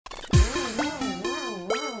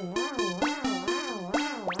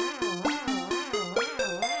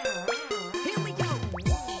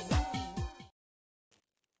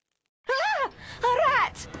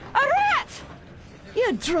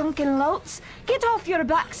drunken louts. Get off your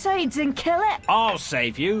backsides and kill it. I'll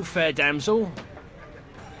save you, fair damsel.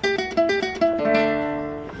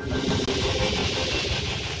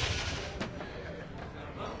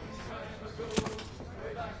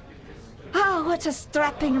 Ah, what a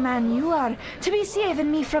strapping man you are, to be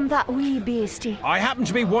saving me from that wee beastie. I happened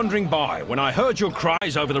to be wandering by when I heard your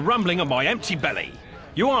cries over the rumbling of my empty belly.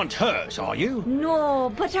 You aren't hurt, are you?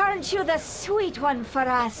 No, but aren't you the sweet one for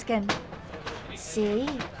asking? Say,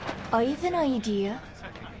 I've an idea.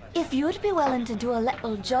 If you'd be willing to do a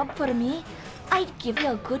little job for me, I'd give you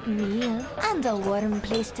a good meal and a warm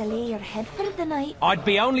place to lay your head for the night. I'd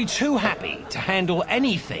be only too happy to handle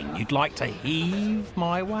anything you'd like to heave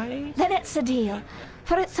my way. Then it's a deal,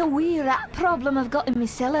 for it's a wee rat problem I've got in me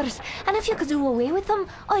cellars, and if you could do away with them,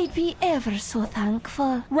 I'd be ever so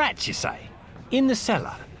thankful. Rats, you say? In the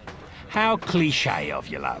cellar? How cliché of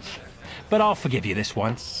you, love. But I'll forgive you this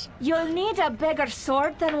once. You'll need a bigger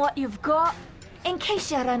sword than what you've got, in case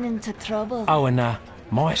you run into trouble. Oh, and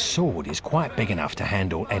my sword is quite big enough to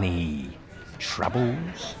handle any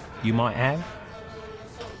troubles you might have.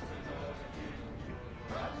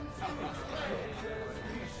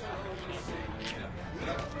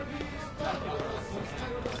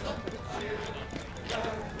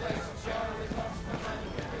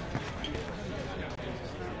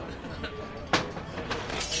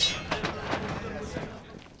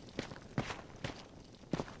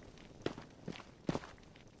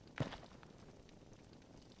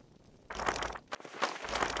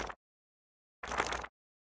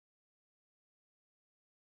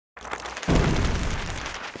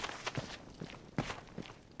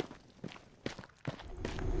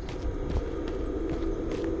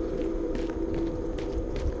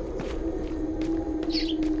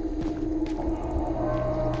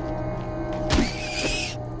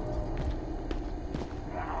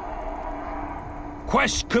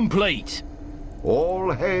 Quest complete.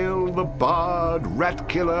 All hail the bard, rat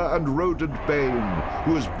killer, and rodent bane,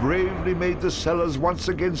 who has bravely made the cellars once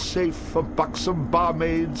again safe for buxom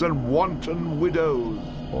barmaids and wanton widows.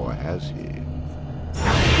 Or has he?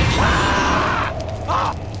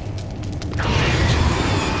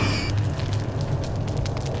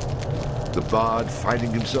 The bard,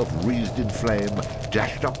 finding himself wreathed in flame,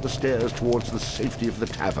 dashed up the stairs towards the safety of the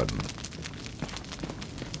tavern.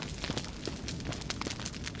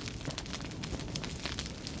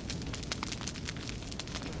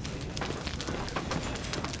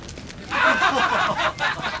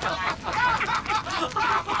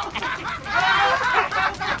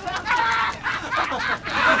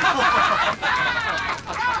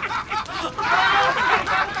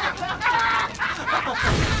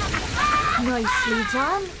 Nicely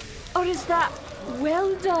done. Or is that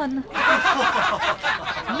well done?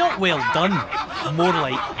 Not well done. More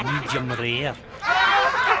like medium rare.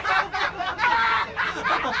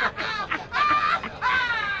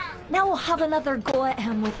 Now we'll have another go at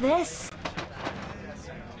him with this.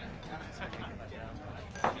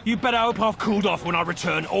 You better hope I've cooled off when I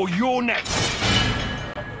return, or you're next.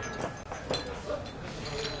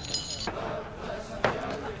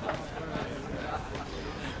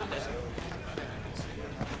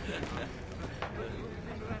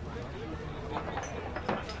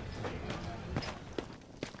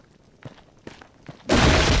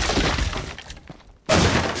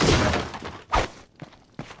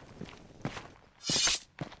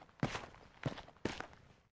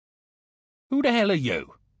 Who the hell are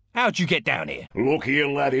you? How'd you get down here? Look here,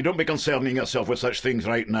 laddie, don't be concerning yourself with such things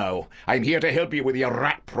right now. I'm here to help you with your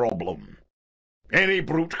rat problem. Any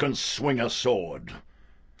brute can swing a sword.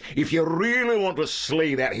 If you really want to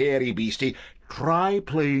slay that hairy beastie, try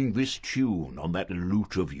playing this tune on that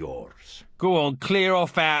lute of yours. Go on, clear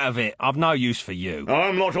off out of it. I've no use for you.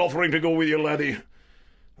 I'm not offering to go with you, laddie.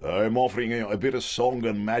 I'm offering you a bit of song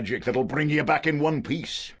and magic that'll bring you back in one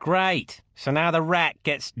piece. Great. So now the rat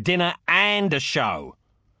gets dinner and a show.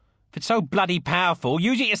 If it's so bloody powerful,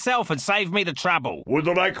 use it yourself and save me the trouble. Would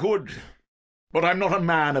that I could. But I'm not a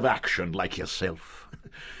man of action like yourself.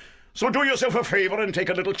 So do yourself a favour and take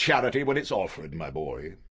a little charity when it's offered, my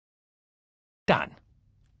boy. Done.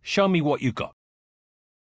 Show me what you got.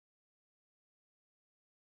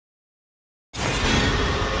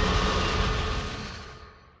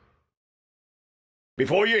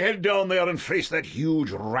 Before you head down there and face that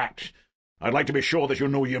huge rat, I'd like to be sure that you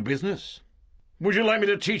know your business. Would you like me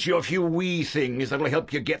to teach you a few wee things that'll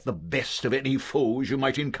help you get the best of any foes you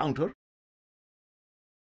might encounter?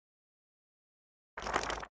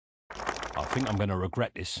 I think I'm going to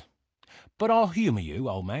regret this. But I'll humour you,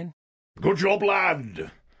 old man. Good job, lad.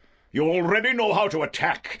 You already know how to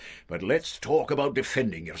attack, but let's talk about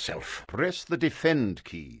defending yourself. Press the defend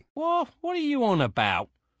key. What are you on about?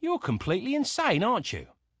 You're completely insane, aren't you?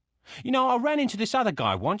 You know, I ran into this other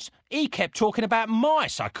guy once. He kept talking about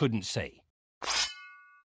mice I couldn't see.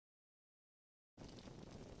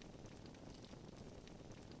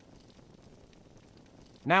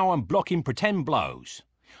 Now I'm blocking pretend blows.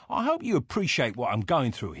 I hope you appreciate what I'm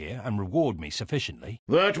going through here and reward me sufficiently.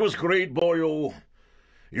 That was great, boyo.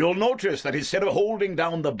 You'll notice that instead of holding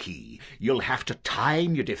down the key, you'll have to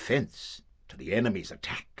time your defense to the enemy's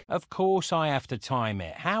attack. Of course I have to time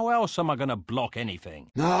it. How else am I going to block anything?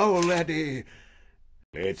 Now, laddie,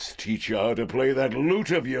 let's teach you how to play that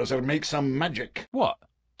lute of yours and make some magic. What?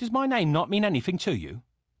 Does my name not mean anything to you?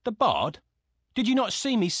 The Bard? Did you not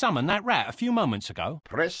see me summon that rat a few moments ago?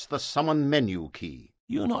 Press the summon menu key.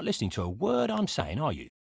 You're not listening to a word I'm saying, are you?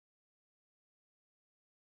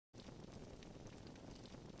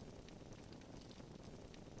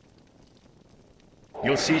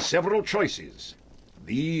 You'll see several choices.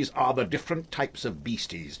 These are the different types of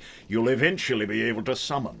beasties you'll eventually be able to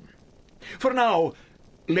summon. For now,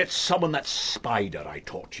 let's summon that spider I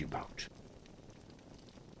taught you about.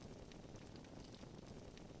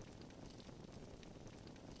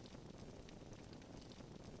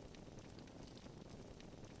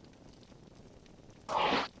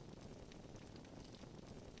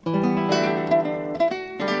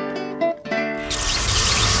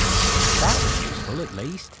 At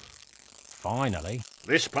least. Finally.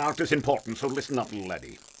 This part is important, so listen up,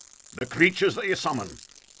 laddie. The creatures that you summon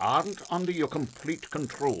aren't under your complete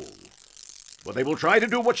control, but they will try to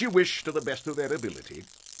do what you wish to the best of their ability.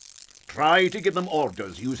 Try to give them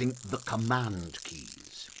orders using the command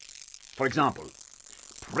keys. For example,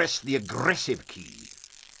 press the aggressive key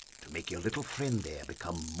to make your little friend there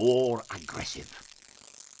become more aggressive.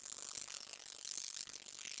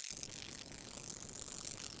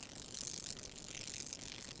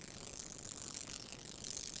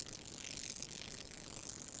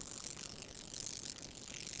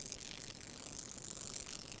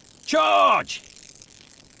 Charge!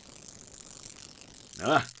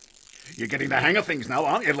 You're getting the hang of things now,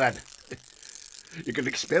 aren't you, lad? You can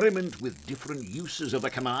experiment with different uses of the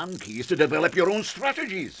command keys to develop your own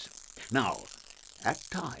strategies. Now, at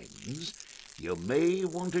times, you may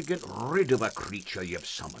want to get rid of a creature you've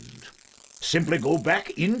summoned. Simply go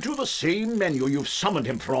back into the same menu you've summoned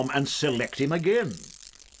him from and select him again.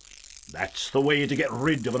 That's the way to get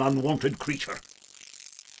rid of an unwanted creature.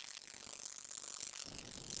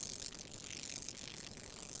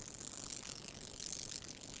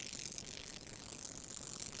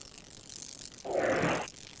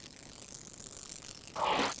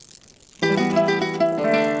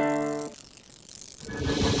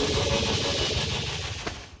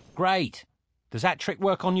 Great. Does that trick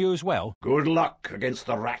work on you as well? Good luck against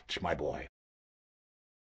the rat, my boy.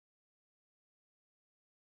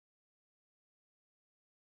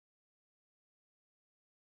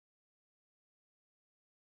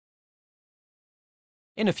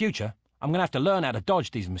 In the future, I'm going to have to learn how to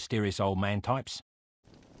dodge these mysterious old man types.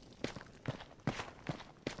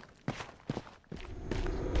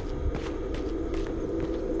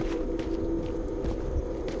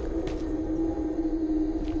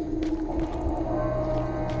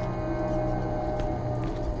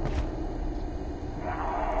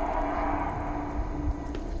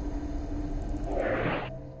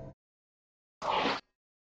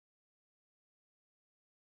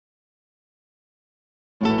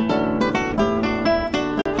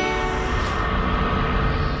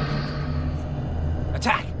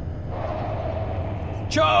 Attack!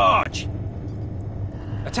 Charge!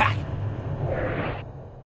 Attack!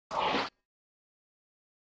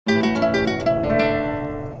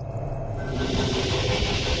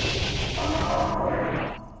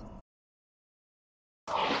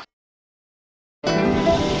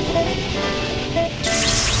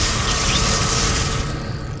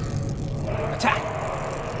 Attack!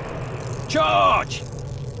 Charge!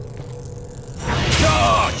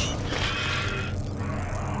 Charge!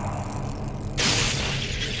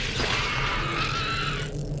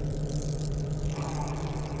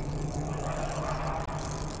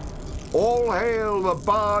 All hail the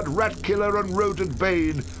Bard, Rat Killer and Rodent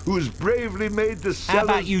Bane, who's bravely made the How cellars...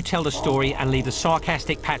 about you tell the story and leave the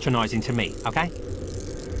sarcastic patronising to me, okay?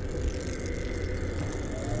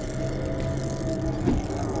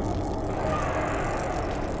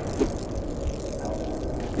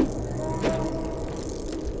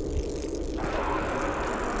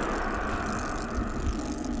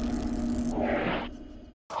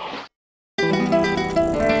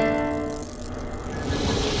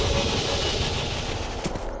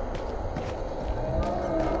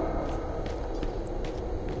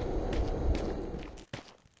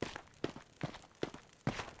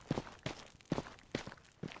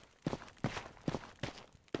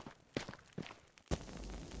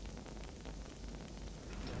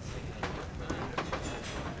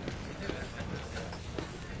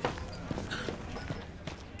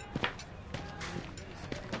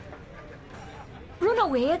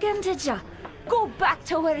 away again, did ya? Go back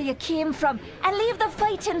to where you came from and leave the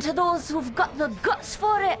fighting to those who've got the guts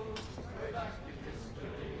for it.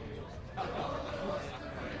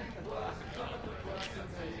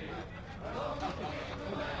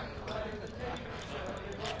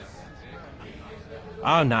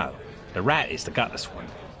 Oh no, the rat is the gutless one,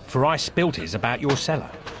 for I spilt his about your cellar.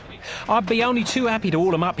 I'd be only too happy to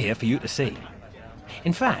haul 'em up here for you to see.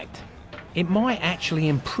 In fact, it might actually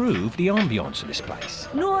improve the ambience of this place.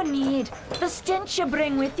 No need. The stench you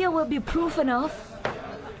bring with you will be proof enough.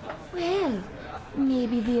 Well,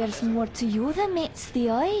 maybe there's more to you than meets the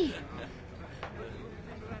eye.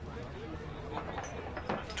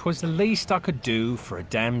 'Twas the least I could do for a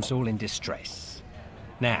damsel in distress.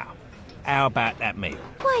 Now, how about that meal?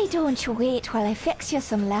 Why don't you wait while I fix you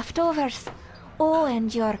some leftovers? Oh,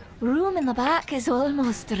 and your room in the back is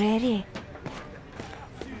almost ready.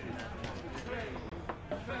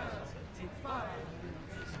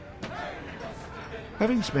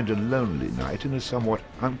 Having spent a lonely night in a somewhat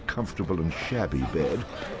uncomfortable and shabby bed,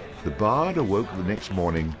 the bard awoke the next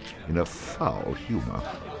morning in a foul humour.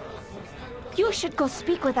 You should go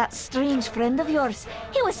speak with that strange friend of yours.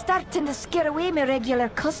 He was starting to scare away my regular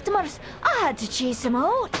customers. I had to chase him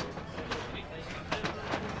out.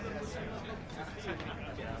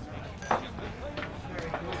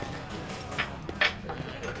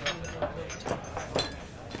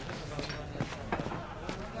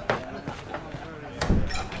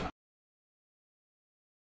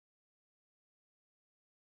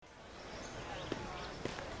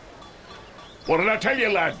 What did I tell you,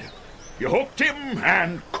 lad? You hooked him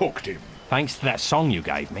and cooked him. Thanks to that song you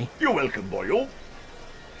gave me. You're welcome, boyo.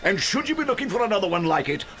 And should you be looking for another one like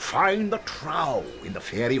it, find the trow in the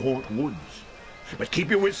fairy haunt woods. But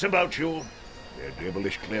keep your wits about you. They're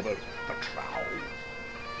devilish clever, the trow.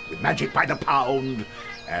 With magic by the pound,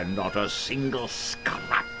 and not a single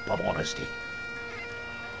scrap of honesty.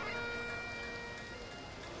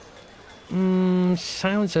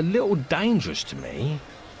 Sounds a little dangerous to me.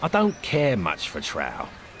 I don't care much for trow.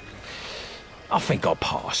 I think I'll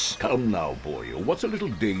pass. Come now, boyo. What's a little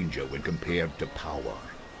danger when compared to power?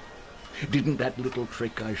 Didn't that little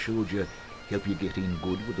trick I showed you help you get in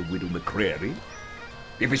good with the Widow McCreary?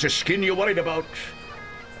 If it's a skin you're worried about,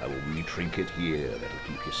 I have a wee trinket here that'll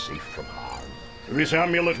keep you safe from harm. This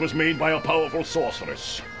amulet was made by a powerful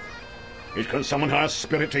sorceress. It can summon her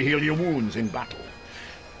spirit to heal your wounds in battle.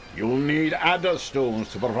 You'll need adder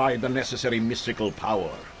stones to provide the necessary mystical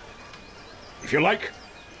power. If you like,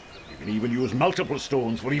 you can even use multiple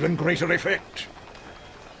stones for even greater effect.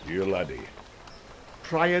 Dear laddie,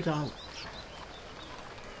 try it out.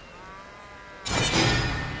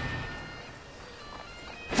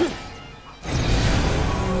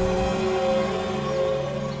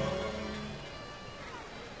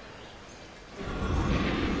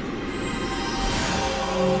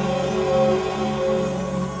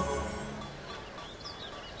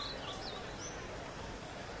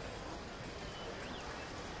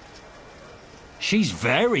 She's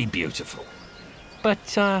very beautiful.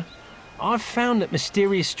 But, I've found that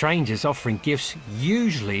mysterious strangers offering gifts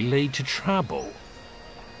usually lead to trouble.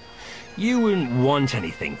 You wouldn't want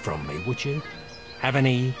anything from me, would you? Have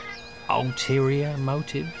any ulterior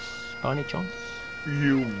motives, by any chance?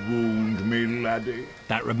 You wound me, laddie.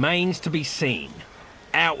 That remains to be seen.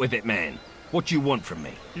 Out with it, man. What do you want from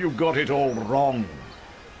me? You got it all wrong.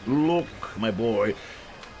 Look, my boy.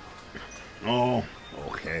 Oh,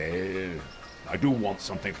 okay. I do want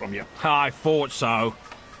something from you. I thought so.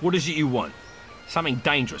 What is it you want? Something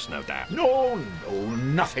dangerous, no doubt. No,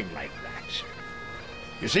 nothing like that.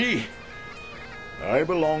 You see, I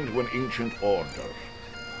belong to an ancient order.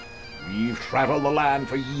 We've traveled the land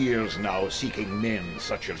for years now, seeking men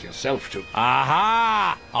such as yourself to...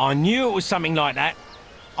 Aha! I knew it was something like that.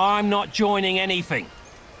 I'm not joining anything.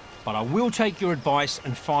 But I will take your advice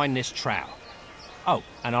and find this trow. Oh,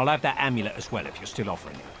 and I'll have that amulet as well if you're still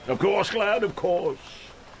offering it. Of course, lad, of course.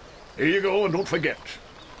 Here you go, and don't forget.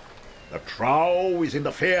 The trow is in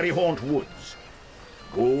the fairy haunt woods.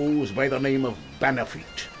 Goes by the name of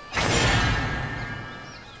Benefit.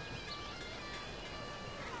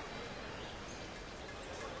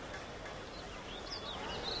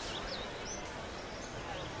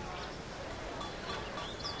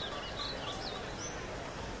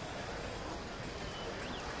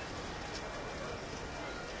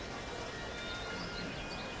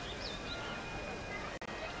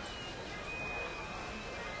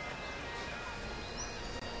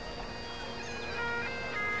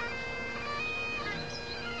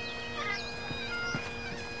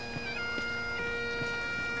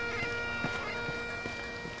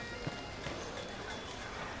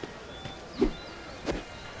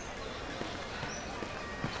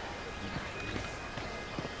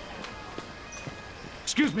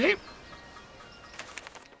 Excuse me.